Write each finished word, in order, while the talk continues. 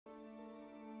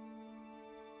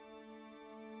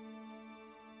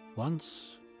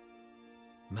Once,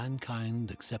 mankind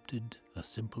accepted a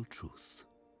simple truth,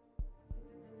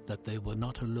 that they were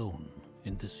not alone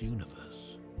in this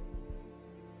universe.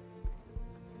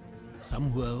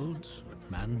 Some worlds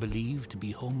man believed to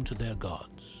be home to their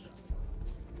gods.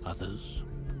 Others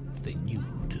they knew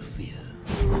to fear.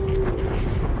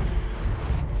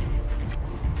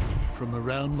 From a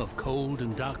realm of cold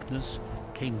and darkness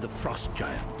came the frost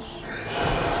giants.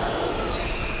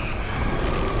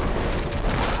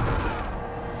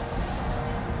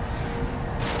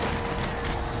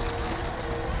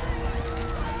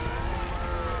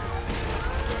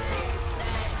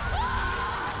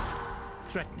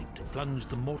 Threatening to plunge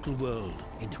the mortal world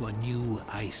into a new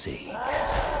ice age.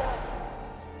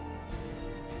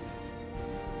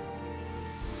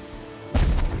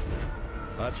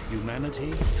 But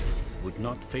humanity would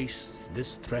not face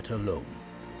this threat alone.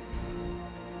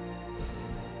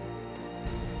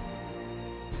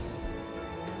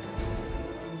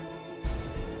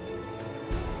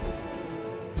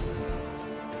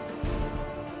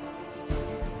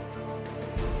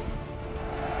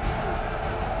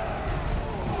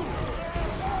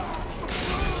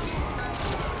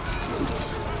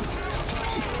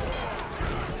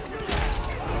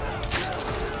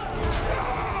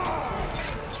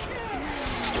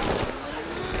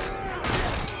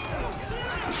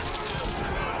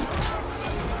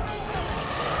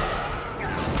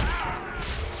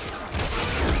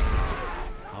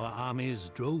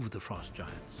 Drove the frost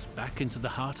giants back into the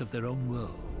heart of their own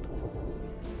world.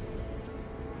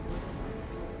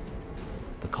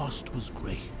 The cost was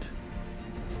great.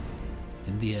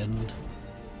 In the end,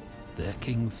 their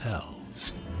king fell.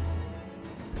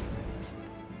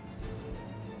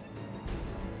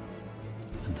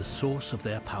 And the source of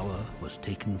their power was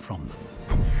taken from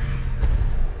them.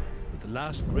 With the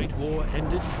last great war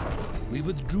ended, we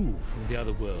withdrew from the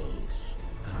other worlds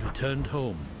and returned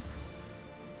home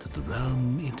to the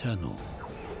realm eternal,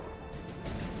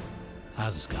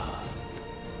 Asgard.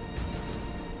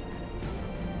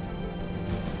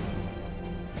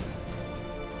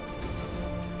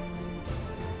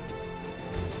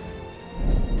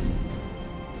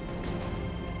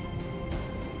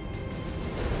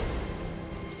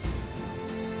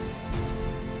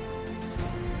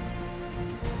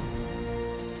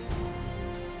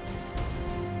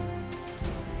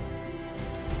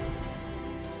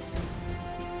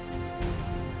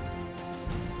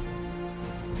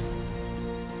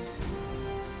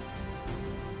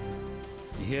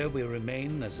 Here we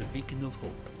remain as a beacon of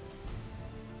hope,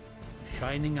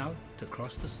 shining out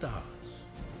across the stars.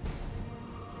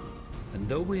 And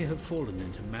though we have fallen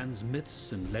into man's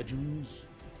myths and legends,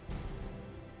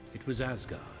 it was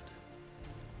Asgard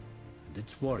and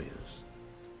its warriors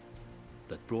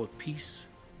that brought peace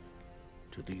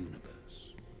to the universe.